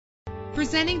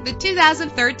Presenting the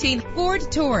 2013 Ford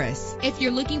Taurus. If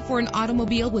you're looking for an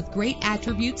automobile with great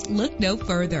attributes, look no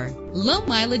further. Low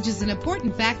mileage is an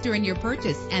important factor in your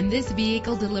purchase, and this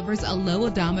vehicle delivers a low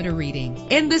odometer reading.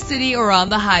 In the city or on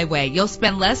the highway, you'll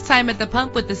spend less time at the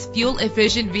pump with this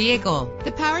fuel-efficient vehicle.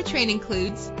 The powertrain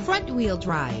includes front-wheel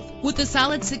drive with a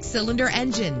solid 6-cylinder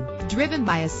engine driven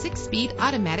by a 6-speed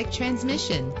automatic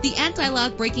transmission. The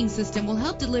anti-lock braking system will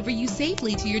help deliver you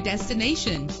safely to your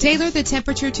destination. Tailor the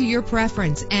temperature to your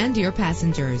preference and your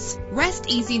passengers. Rest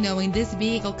easy knowing this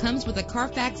vehicle comes with a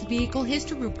Carfax Vehicle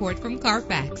History Report from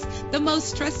Carfax, the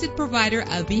most trusted provider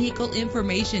of vehicle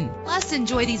information. Plus,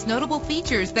 enjoy these notable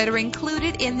features that are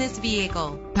included in this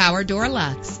vehicle: power door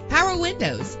locks, power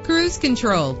windows, cruise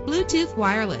control, Bluetooth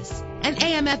wireless, an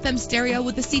AM/FM stereo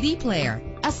with a CD player,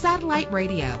 a satellite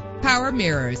radio, power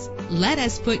mirrors. Let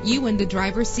us put you in the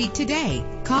driver's seat today.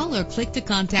 Call or click to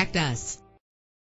contact us.